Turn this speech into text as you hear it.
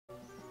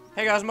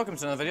Hey guys, and welcome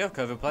to another video of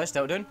Kovu Plays.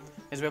 What we're doing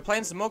is we're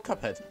playing some more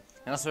Cuphead.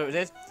 And that's what we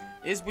did,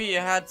 is we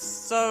had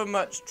so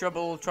much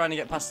trouble trying to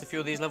get past a few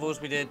of these levels.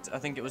 We did, I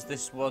think it was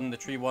this one, the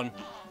tree one.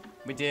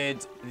 We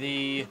did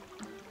the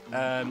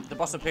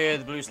boss up here,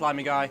 the blue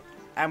slimy guy.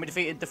 And we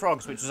defeated the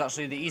frogs, which was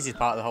actually the easiest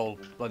part of the whole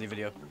bloody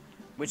video.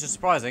 Which is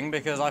surprising,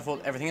 because I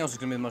thought everything else was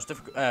going to be the most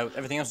difficult,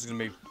 everything else was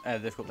going to be the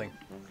difficult thing.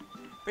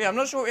 But yeah, I'm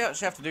not sure what we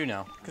actually have to do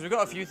now. Because we've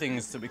got a few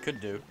things that we could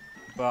do,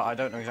 but I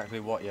don't know exactly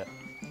what yet.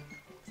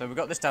 So we've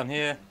got this down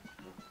here.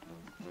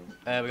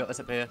 We got this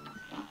up here.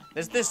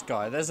 There's this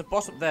guy. There's a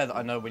boss up there that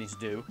I know we need to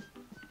do.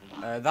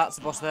 That's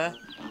the boss there.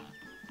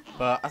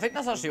 But I think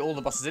that's actually all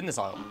the bosses in this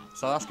aisle.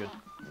 So that's good.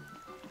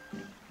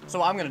 So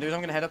what I'm going to do is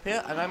I'm going to head up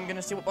here and I'm going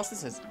to see what boss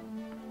this is.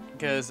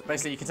 Because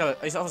basically you can tell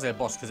it's obviously a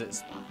boss because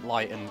it's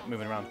light and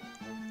moving around.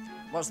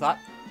 What's that?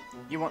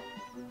 You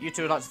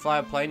two would like to fly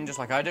a plane just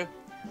like I do?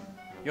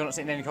 You're not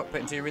sitting in any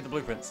cockpit until you read the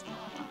blueprints.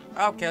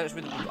 Okay, let's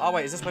read the... Oh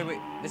wait, is this where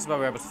this is where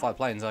we're able to fly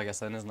planes, I guess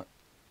then, isn't it?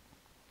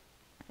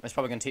 It's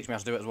probably going to teach me how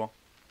to do it as well.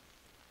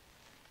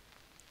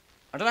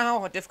 I don't know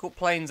how difficult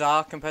planes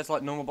are compared to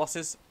like normal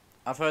bosses.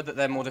 I've heard that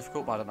they're more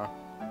difficult, but I don't know.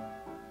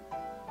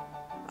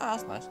 Ah,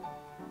 that's nice.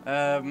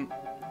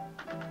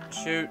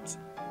 Shoot.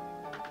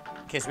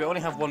 Okay, so we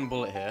only have one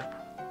bullet here.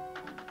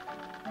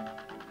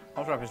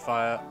 Ultra rapid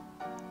fire.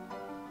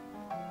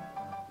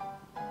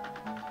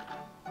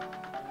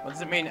 What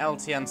does it mean,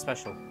 LT and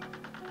special?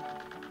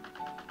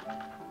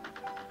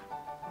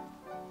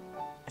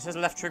 It says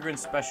left trigger in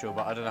special,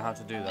 but I don't know how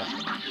to do that.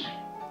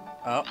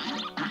 Oh.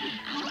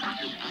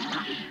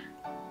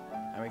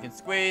 And we can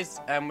squeeze,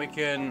 and we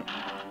can...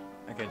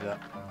 Okay, do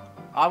that.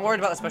 I'm worried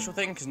about the special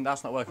thing, because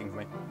that's not working for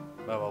me.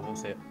 Well, we'll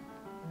see it.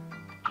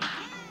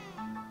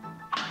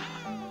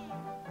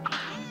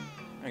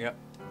 There we go.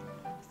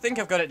 I think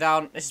I've got it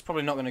down. This is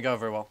probably not going to go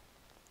very well.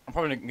 I'm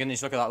probably going to need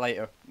to look at that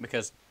later,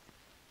 because...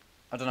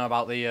 I don't know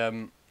about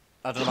the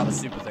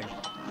super thing.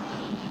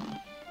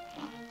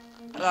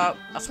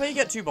 That's where you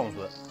get 2 bombs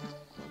with it.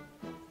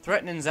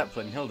 Threatening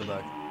Zeppelin,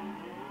 Hildeberg.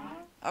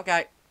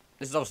 Okay.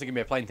 This is obviously going to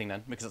be a plane thing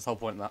then, because that's the whole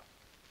point of that.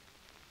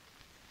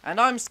 And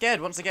I'm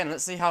scared once again.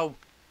 Let's see how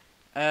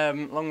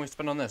long we've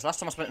spent on this. Last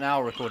time I spent an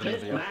hour recording the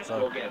video. So.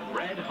 Will get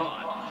red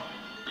hot.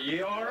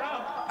 You're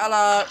up.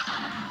 Hello.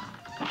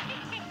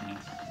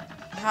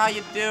 How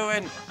you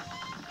doing?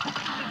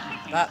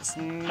 That's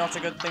not a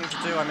good thing to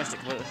do. I missed it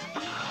completely.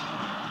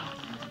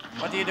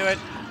 What are you doing?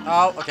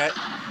 Oh, okay.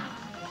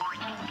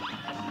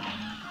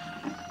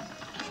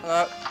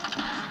 Hello.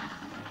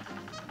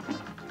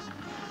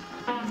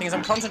 Thing is,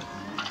 I'm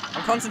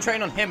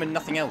concentrating on him and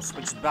nothing else,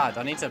 which is bad.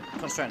 I need to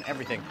concentrate on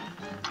everything.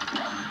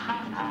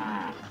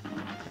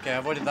 Okay, I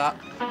avoided that.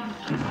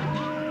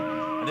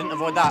 I didn't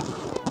avoid that.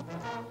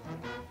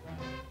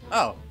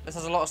 Oh, this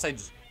has a lot of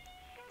stages.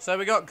 So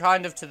we got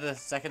kind of to the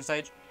second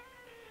stage.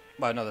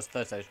 Well, no, there's the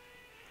third stage.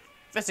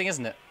 Fitting,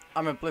 isn't it?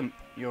 I'm a blimp.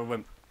 You're a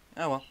wimp.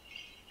 Oh well.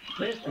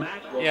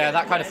 Yeah,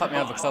 that kind of fucked me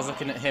over because I was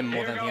looking at him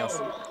more than anything else.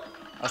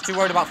 I was too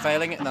worried about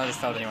failing it, and then I just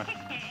failed anyway.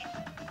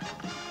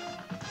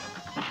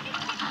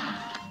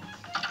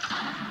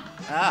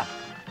 Ah,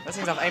 those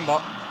things have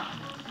aimbot.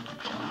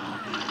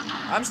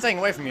 I'm staying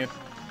away from you.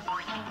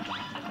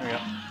 There we go.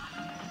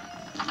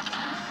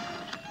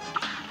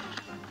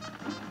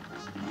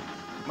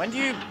 When do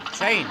you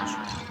change?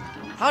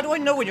 How do I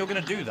know when you're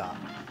going to do that?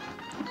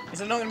 Is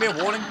there not going to be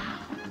a warning?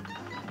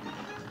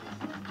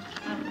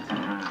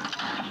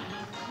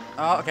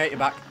 Oh, okay, you're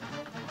back.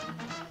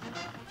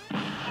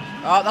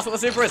 Oh, that's what the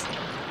super is.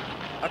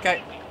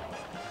 Okay.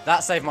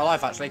 That saved my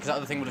life, actually, because that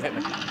other thing would have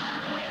hit me.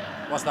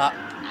 What's that?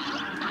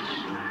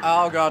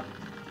 Oh, God.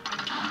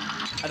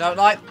 I don't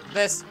like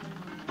this.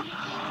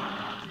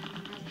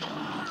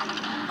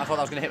 I thought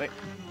that was going to hit me.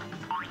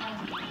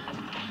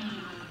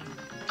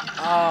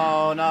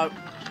 Oh, no.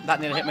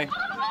 That nearly hit me.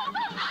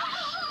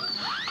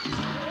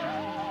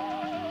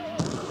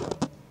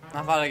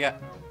 How far did I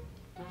get?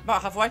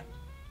 About halfway.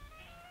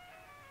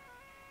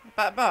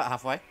 About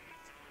halfway.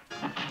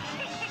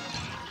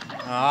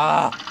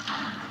 Ah!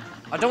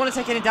 I don't want to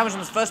take any damage on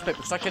this first bit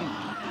because I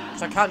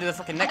can't do the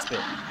fucking next bit.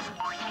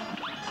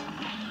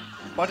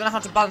 But I don't know how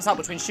to balance out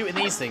between shooting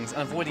these things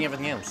and avoiding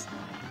everything else.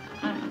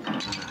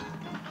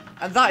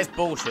 And that is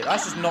bullshit.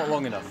 That's just not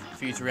long enough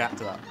for you to react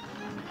to that.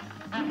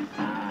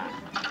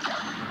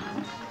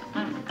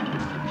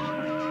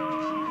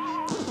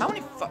 How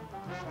many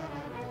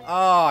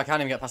Oh, I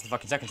can't even get past the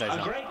fucking second stage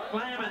now.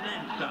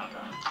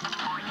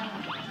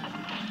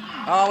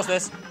 Oh, what's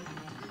this?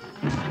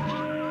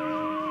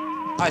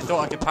 I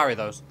thought I could parry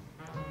those.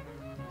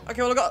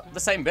 Okay, well I got the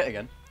same bit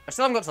again. I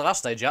still haven't got to the last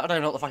stage yet. I don't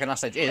even know what the fucking last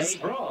stage is.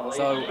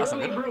 So, that's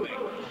not good.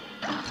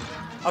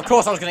 Of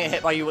course I was going to get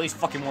hit by you at least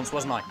fucking once,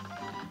 wasn't I?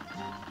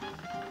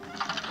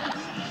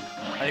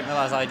 I didn't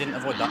realise I didn't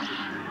avoid that.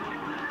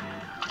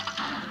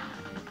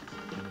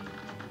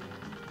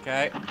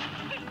 Okay.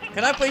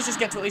 Can I please just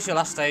get to at least your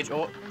last stage,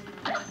 or...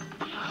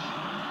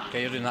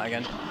 Okay, you're doing that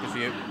again. Good for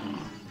you.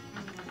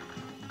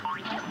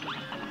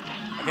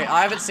 Okay,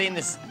 I haven't seen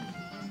this...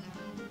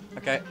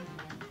 Okay.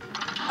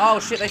 Oh,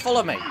 shit, they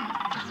follow me.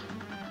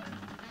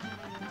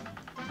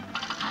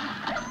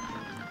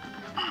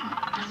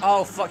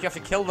 Oh, fuck, you have to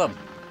kill them.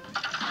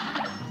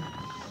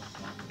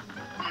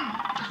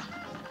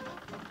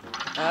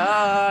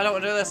 I don't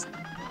want to do this.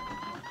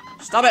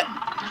 Stop it.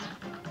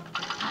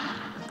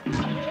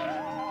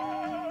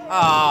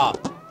 Ah.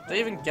 Did I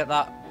even get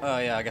that? Oh,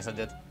 yeah, I guess I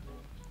did.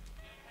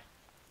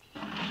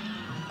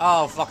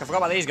 Oh, fuck, I forgot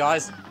about these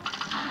guys.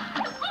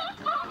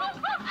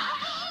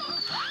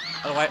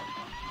 By the way.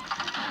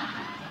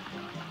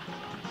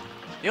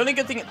 The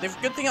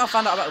good thing I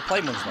found out about the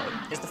plane ones, though,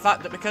 is the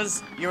fact that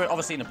because you're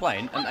obviously in a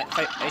plane, and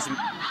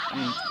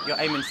you're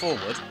aiming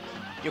forward,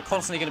 you're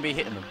constantly going to be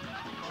hitting them.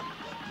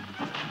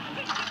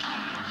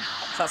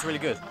 So that's really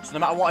good. So no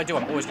matter what I do,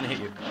 I'm always going to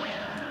hit you.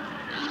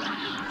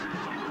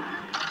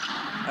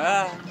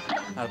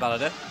 Not a bad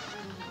idea.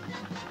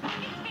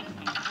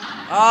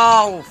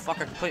 Oh, fuck,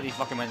 I completely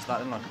fucking went into that,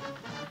 didn't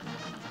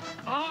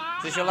I?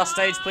 Is this your last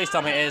stage? Please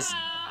tell me it is.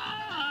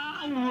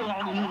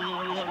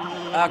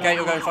 Okay,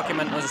 you're going fucking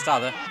mental as a star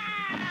there.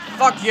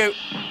 Fuck you!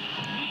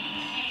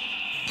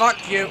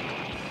 Fuck you!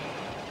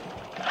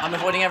 I'm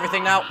avoiding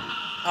everything now.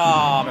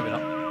 Oh, maybe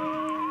not.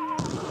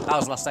 That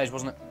was the last stage,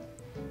 wasn't it?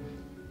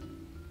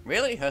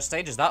 Really? Her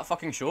stage is that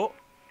fucking short?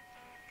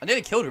 I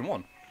nearly killed her in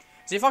one.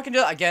 See if I can do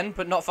that again,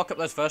 but not fuck up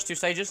those first 2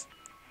 stages.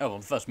 Oh, well,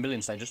 the first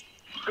million stages.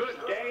 Good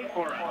day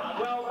for a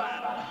well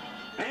battle.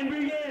 And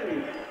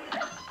begin!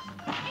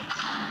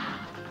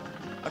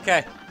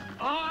 Okay.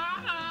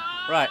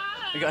 Right,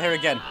 we got here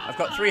again. I've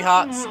got 3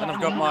 hearts, and I've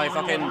got my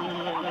fucking...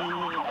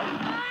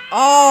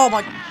 Oh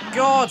my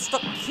god,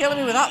 stop killing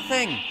me with that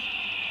thing!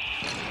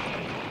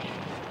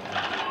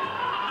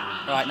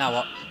 Right, now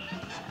what?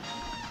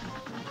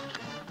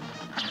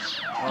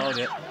 Oh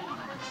dear.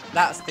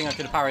 That's the thing I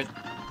could have parried.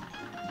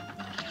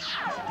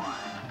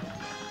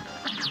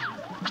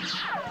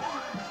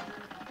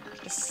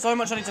 There's so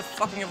much I need to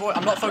fucking avoid.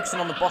 I'm not focusing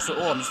on the boss at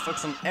all, I'm just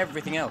focusing on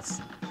everything else.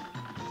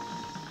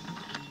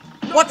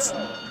 What?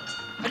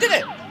 I did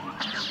it!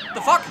 The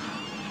fuck?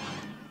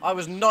 I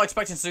was not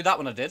expecting to do that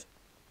when I did.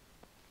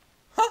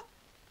 Huh?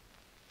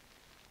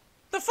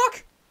 The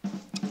fuck?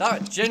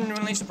 That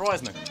genuinely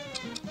surprised me.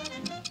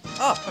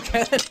 Oh,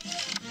 okay then.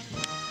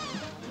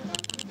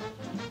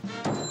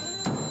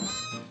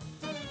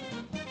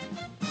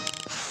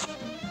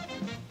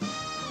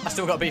 I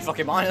still got B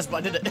fucking minus, but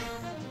I did it.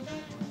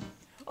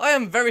 I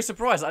am very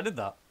surprised I did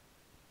that.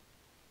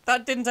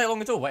 That didn't take long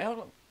at all. Wait, how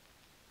long?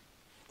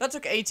 That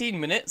took 18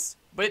 minutes,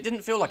 but it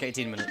didn't feel like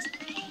 18 minutes.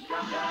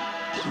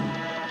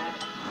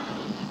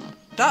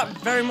 That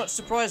very much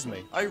surprised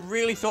me. I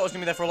really thought I was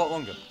going to be there for a lot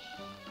longer.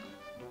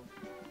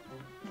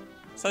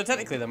 So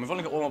technically then, we've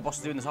only got one more boss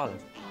to do in this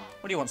island.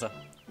 What do you want, sir?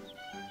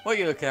 What are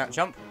you looking at,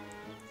 chump?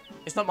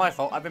 It's not my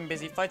fault. I've been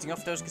busy fighting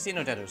off those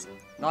casino debtors.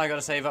 Now I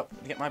gotta save up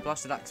to get my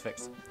blasted axe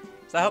fixed.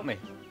 So help me.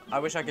 I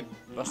wish I could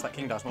bust that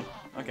King Dice one.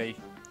 Okay.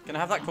 Can I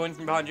have that coin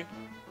from behind you?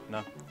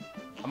 No.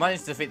 I might need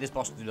to defeat this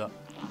boss to do that.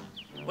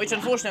 Which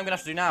unfortunately I'm gonna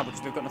have to do now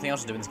because we've got nothing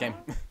else to do in this game.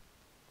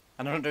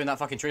 And I'm not doing that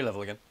fucking tree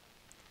level again.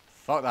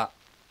 Fuck that.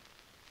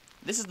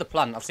 This is the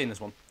plan. I've seen this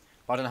one.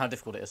 But I don't know how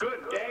difficult it is.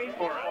 Good day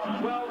for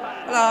us. Well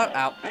done. Hello.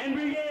 Ow. And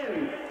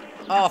begin.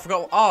 Oh, I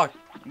forgot. Oh,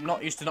 I'm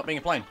not used to not being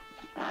a plane.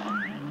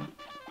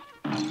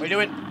 What are you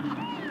doing?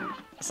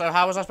 So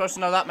how was I supposed to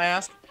know that, may I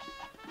ask?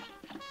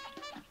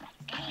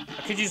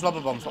 I could use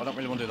lava bombs, but I don't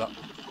really want to do that.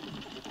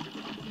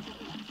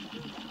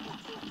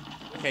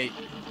 Okay,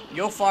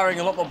 you're firing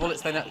a lot more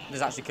bullets than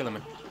is actually killing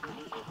me.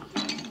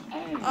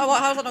 Oh,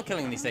 what? How's that not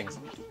killing these things?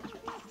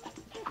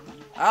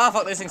 Ah,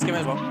 fuck, these things kill me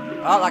as well.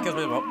 Oh, that kills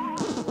me as well.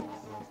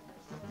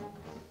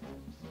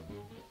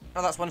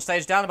 Oh, that's one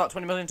stage down, about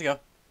 20 million to go.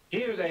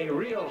 Here's a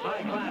real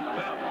high-class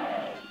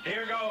belt.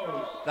 Here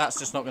goes. That's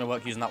just not going to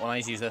work using that one. I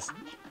need to use this.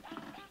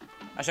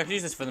 Actually, I could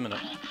use this for the minute.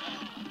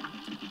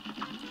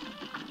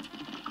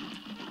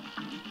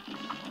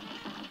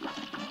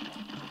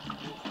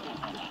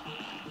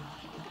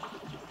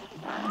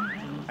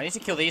 I need to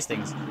kill these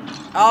things.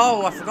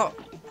 Oh, I forgot.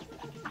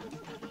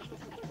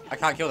 I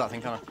can't kill that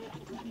thing, can I?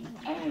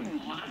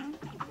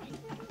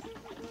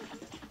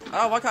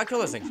 Oh, why can't I kill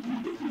those things?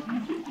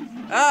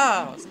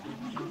 Ah!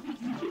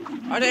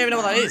 I don't even know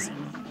what that is.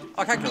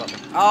 Oh, I can't kill that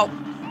thing. Oh!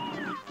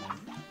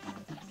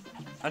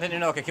 I didn't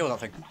even know I could kill that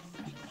thing.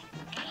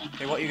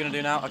 Okay, what are you going to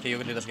do now? Okay, you're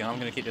going to do this again. I'm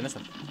going to keep doing this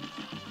one.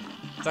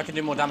 So I can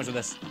do more damage with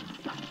this.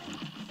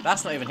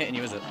 That's not even hitting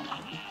you, is it?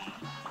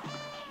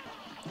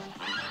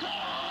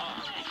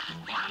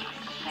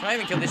 Can I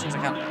even kill these things? I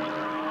can't.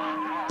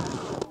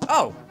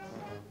 Oh!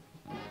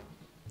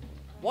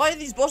 Why are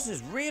these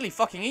bosses really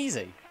fucking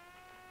easy?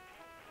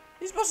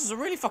 These bosses are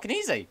really fucking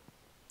easy.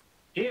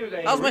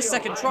 That was my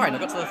second try and I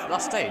got to the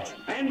last stage.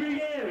 And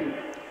begin.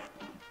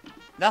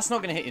 That's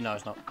not going to hit you. No,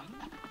 it's not.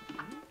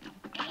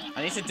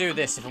 I need to do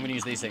this if I'm going to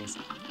use these things.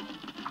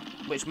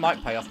 Which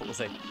might pay off, but we'll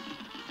see.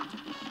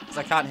 Because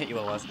I can't hit you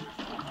otherwise.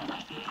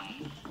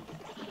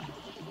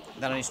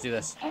 Then I need to do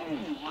this.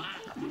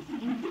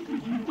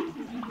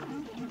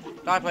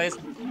 Die, please.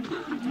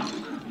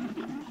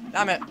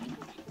 Damn it.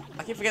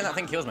 I keep forgetting that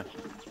thing kills me.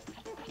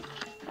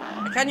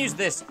 I can use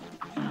this.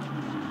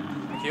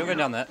 Okay, you're going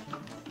down there.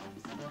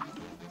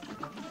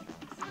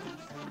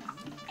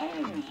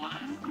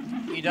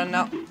 You done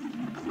now?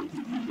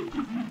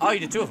 Oh, you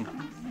did 2 of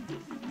them.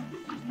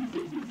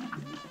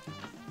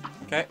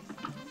 Okay.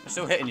 I'm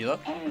still hitting you, though.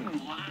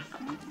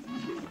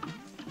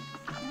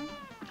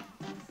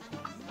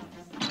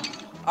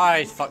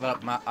 I fucked that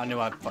up, Matt. I knew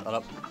I'd fucked that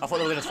up. I thought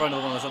they were going to throw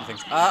another one of those other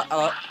things.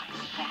 Hello.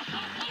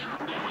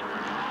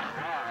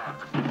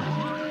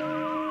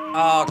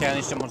 Oh, okay, I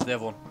need to jump onto the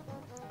other one.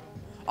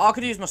 Oh, I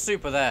could use my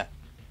super there.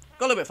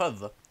 Got a little bit further,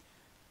 though.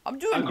 I'm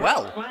doing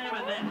well.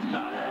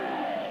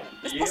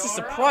 This boss is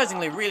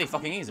surprisingly really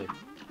fucking easy.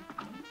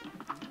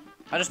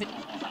 I just need...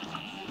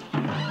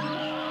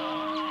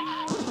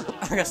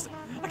 I guess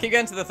I keep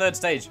getting to the 3rd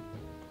stage.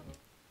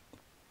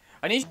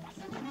 I need...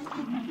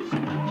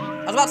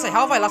 I was about to say,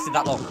 how have I lasted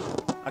that long?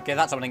 Okay,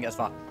 that's how I didn't get as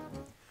far.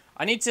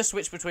 I need to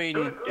switch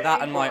between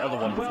that and my other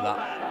one for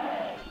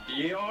that.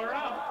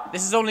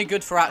 This is only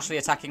good for actually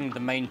attacking the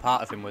main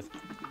part of him with.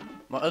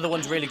 My other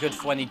one's really good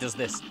for when he does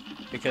this.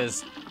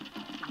 Because...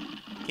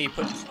 he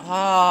puts...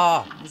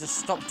 Ah! Just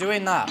stop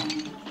doing that.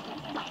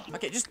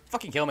 Okay, just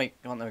fucking kill me.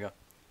 Come on, there we go.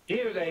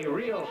 Here's a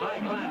real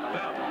high-class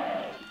belt.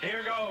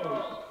 Here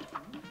goes.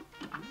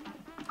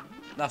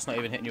 That's not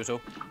even hitting you at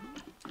all.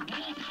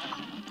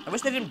 I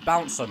wish they didn't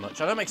bounce so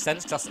much. I don't make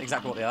sense, because that's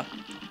exactly what they are.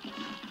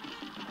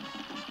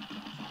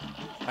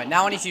 Right,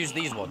 now I need to use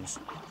these ones.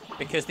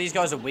 Because these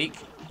guys are weak,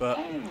 but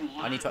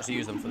I need to actually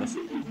use them for this.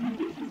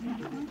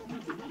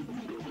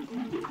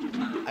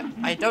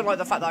 I don't like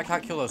the fact that I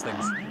can't kill those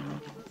things.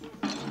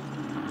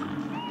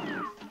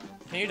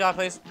 Can you die,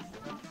 please?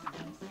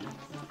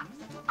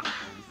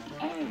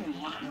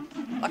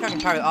 Like I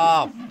can parry.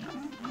 Oh.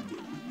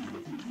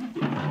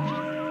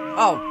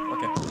 Oh,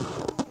 okay.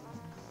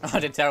 I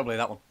did terribly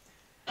that one.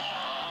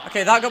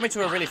 Okay, that got me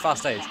to a really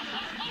fast stage.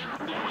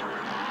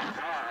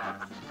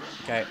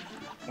 Okay,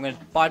 I'm gonna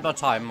bide my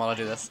time while I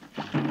do this.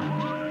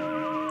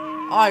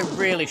 I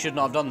really should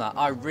not have done that.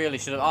 I really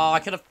should have. Oh, I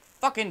could have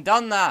fucking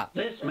done that.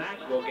 This match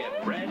will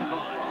get red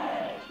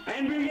hot.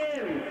 And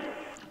begin.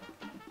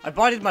 I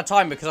bided my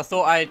time because I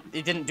thought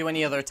he didn't do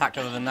any other attack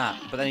other than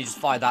that. But then he just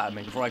fired that at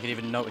me before I could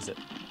even notice it.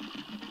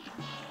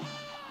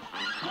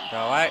 Go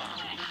away.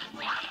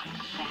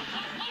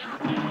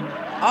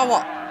 Oh,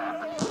 what?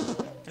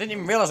 I didn't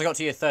even realise I got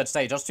to your 3rd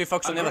stage. I was too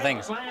focused on the other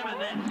things.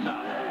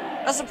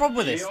 That's the problem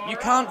with this. You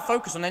can't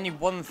focus on any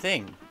one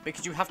thing.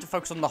 Because you have to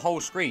focus on the whole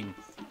screen.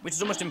 Which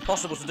is almost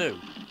impossible to do.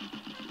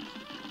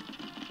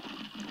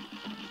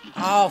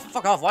 Oh,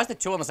 fuck off. Why is there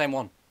 2 on the same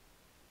one?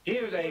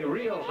 Here's a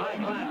real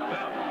high-class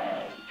belt.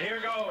 Here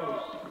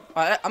goes.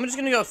 Alright, I'm just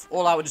going to go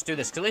all out and just do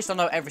this. Because at least I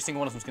know every single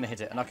one of them's going to hit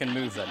it. And I can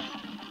move them.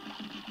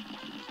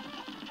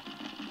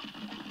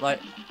 Like,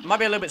 it might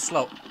be a little bit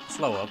slower.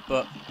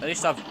 But at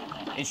least I've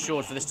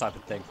insured for this type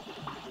of thing.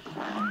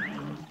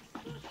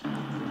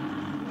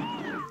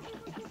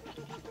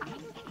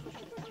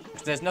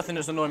 Because there's nothing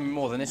that's annoying me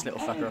more than this little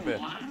fucker up here.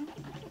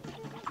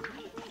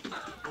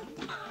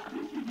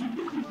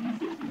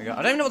 There we go.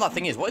 I don't even know what that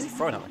thing is. What is he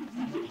throwing at me?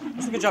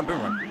 Looks like a giant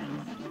boomerang.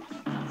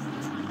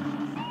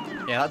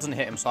 Yeah, that doesn't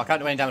hit him, so I can't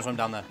do any damage when I'm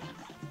down there.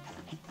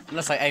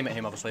 Unless I aim at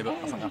him, obviously, but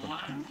that's not going to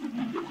happen.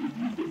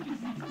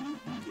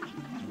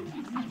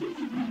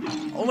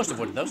 Almost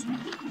avoided those.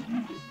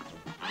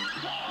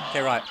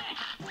 Okay, right.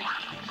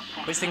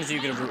 Which things are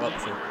you going to root up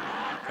to?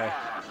 Okay.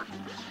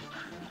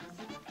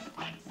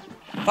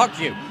 Fuck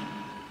you!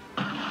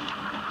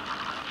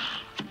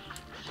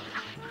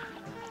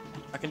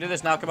 I can do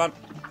this now, come on.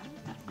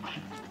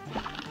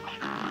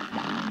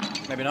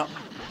 Maybe not.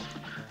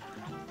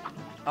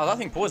 Oh, that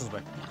thing poisons me.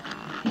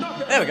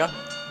 There we go.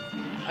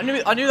 I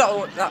knew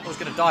that was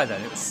going to die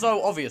then. It was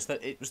so obvious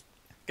that it was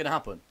going to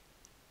happen.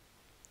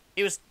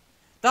 It was...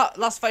 That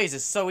last phase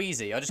is so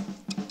easy. I just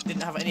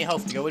didn't have any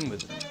health to go in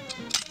with it.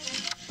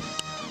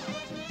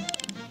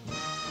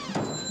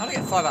 How did I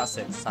get 5 out of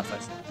 6? Sad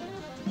face.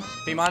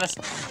 B minus.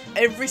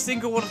 Every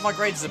single one of my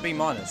grades is a B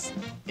minus.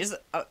 Is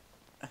it?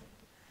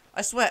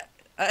 I swear,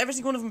 every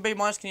single one of them B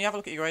minus. Can you have a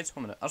look at your grades?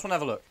 1 minute. I just want to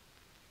have a look.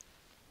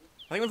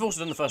 I think we've also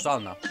done the first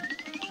island now.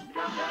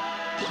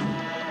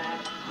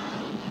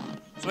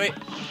 Sweet.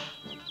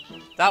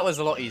 That was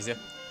a lot easier.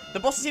 The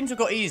bosses seem to have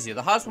got easier.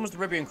 The hardest one was the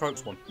Ribby and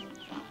Croaks one.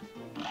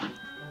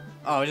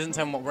 Oh, it doesn't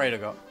tell me what grade I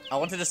got. I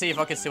wanted to see if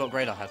I could see what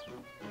grade I had.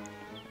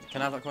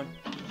 Can I have that coin?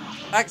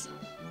 Thanks!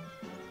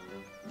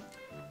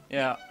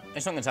 Yeah,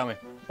 it's not going to tell me.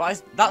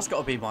 But that's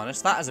got a B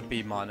minus. That has a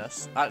B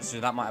minus.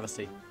 Actually, that might have a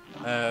C.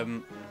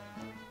 That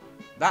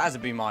has a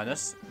B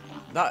minus.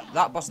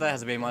 That boss there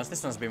has a B minus.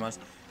 This one has a B minus.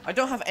 I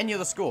don't have any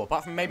other score,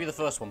 apart from maybe the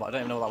first one, but I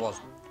don't even know what that was.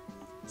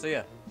 So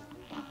yeah.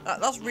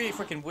 That's really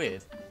freaking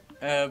weird.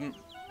 I don't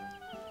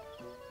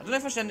know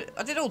if I should...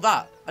 I did all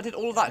that. I did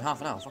all of that in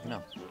half an hour. Fucking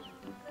hell.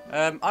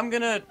 I'm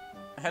going to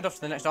head off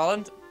to the next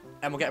island,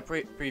 and we'll get a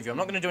preview. I'm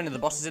not going to do any of the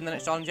bosses in the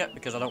next island yet,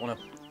 because I don't want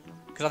to...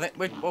 Because I think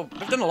we've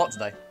done a lot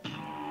today.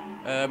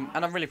 And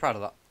I'm really proud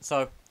of that.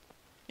 So,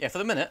 yeah, for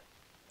the minute,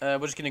 we're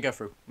just going to go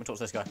through. We'll talk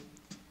to this guy.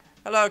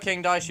 Hello,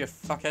 King Dice, you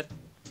fuckhead.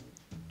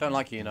 Don't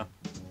like you know.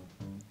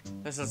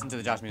 Let's listen to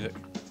the jazz music.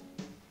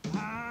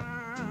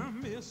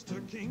 I'm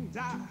Mr. King king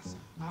dice.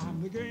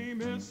 I'm the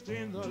gamest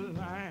in the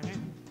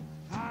land.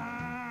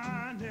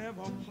 I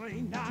never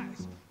play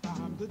nice.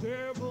 I'm the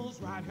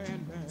devil's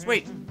right-hand man.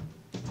 Sweet.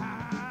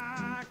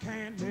 I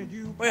can't let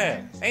you Well,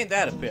 pass. ain't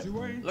that a pip?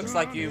 Looks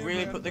like you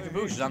really put the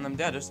cabooses on them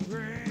dadders.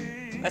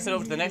 Let's head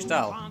over to the next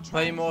dial.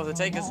 Play more of the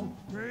takers.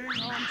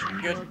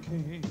 Good.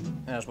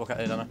 Yeah, let's walk out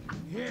here, don't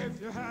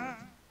I?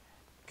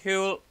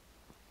 Cool.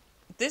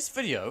 This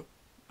video...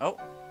 Oh.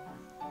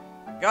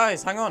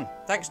 Guys, hang on.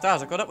 Thanks,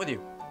 stars, I caught up with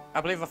you. I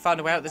believe I found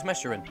a way out of this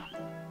mess you're in.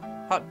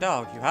 Hot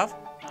dog, you have?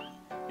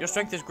 Your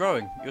strength is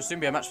growing. You'll soon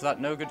be a match for that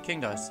no-good King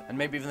Dice, and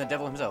maybe even the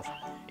devil himself.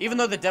 Even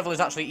though the devil is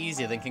actually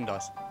easier than King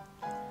Dice.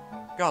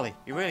 Golly,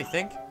 you really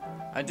think?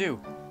 I do.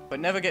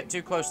 But never get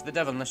too close to the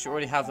devil unless you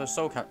already have those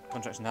soul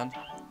contracts in hand.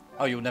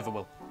 Oh, you never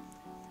will.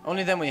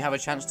 Only then will you have a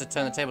chance to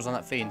turn the tables on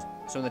that fiend.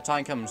 So when the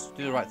time comes,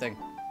 do the right thing.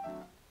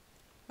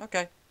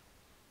 Okay.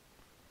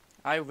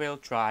 I will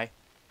try.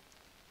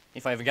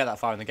 If I even get that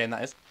far in the game,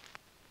 that is.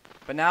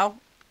 But now,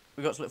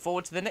 we've got to look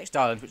forward to the next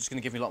island, which is going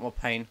to give me a lot more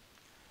pain.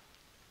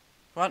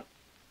 Come on.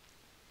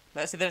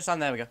 Let's see the next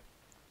island. There we go.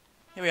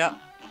 Here we are.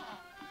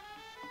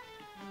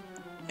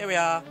 Here we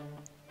are.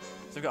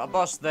 So we've got a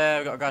boss there,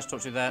 we've got a guy to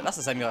talk to there. That's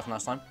the same guy from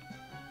last time.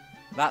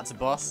 That's a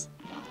boss.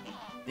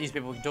 These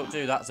people we can talk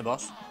to, that's a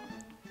boss.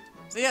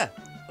 So yeah,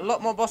 a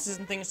lot more bosses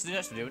and things to do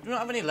next video. Do we not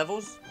have any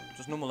levels?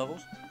 Just normal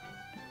levels?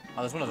 Oh,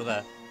 there's one over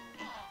there.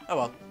 Oh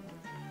well.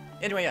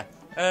 Anyway, yeah.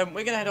 We're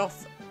going to head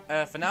off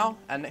for now.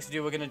 And next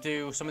video we're going to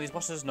do some of these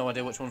bosses. No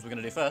idea which ones we're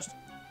going to do first.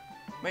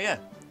 But yeah.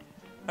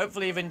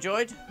 Hopefully you've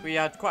enjoyed. We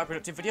had quite a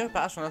productive video.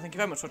 But as for now, thank you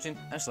very much for watching.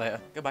 And see you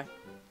later. Goodbye.